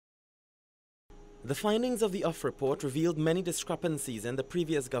The findings of the UF report revealed many discrepancies in the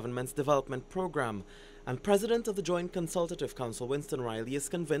previous government's development program, and President of the Joint Consultative Council Winston Riley is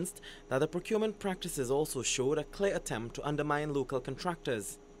convinced that the procurement practices also showed a clear attempt to undermine local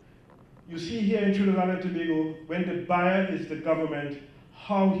contractors. You see here in Trinidad and Tobago, when the buyer is the government,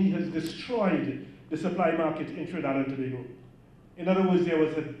 how he has destroyed the supply market in Trinidad and Tobago. In other words, there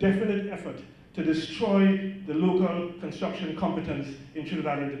was a definite effort to destroy the local construction competence in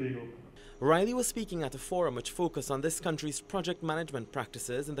Trinidad and Tobago. Riley was speaking at a forum which focused on this country's project management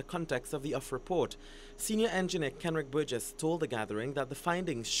practices in the context of the UF report. Senior engineer Kenrick Burgess told the gathering that the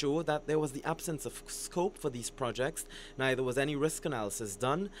findings show that there was the absence of scope for these projects, neither was any risk analysis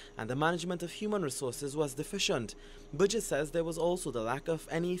done, and the management of human resources was deficient. Burgess says there was also the lack of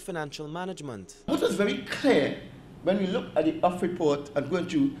any financial management. What was very clear when we look at the UF report and going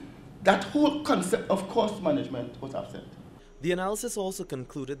through, that whole concept of cost management was absent. The analysis also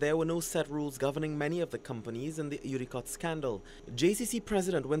concluded there were no set rules governing many of the companies in the Uricot scandal. JCC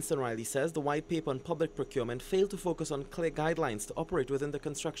President Winston Riley says the white paper on public procurement failed to focus on clear guidelines to operate within the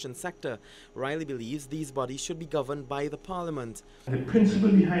construction sector. Riley believes these bodies should be governed by the Parliament. The principle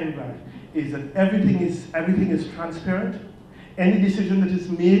behind that is that everything is transparent. Any decision that is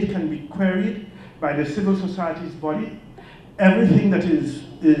made can be queried by the civil society's body. Everything that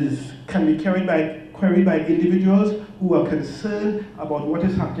can be queried by individuals who are concerned about what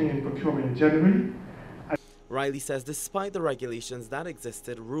is happening in procurement generally. Riley says despite the regulations that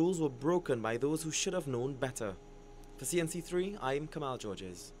existed, rules were broken by those who should have known better. For CNC3, I'm Kamal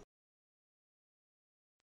Georges.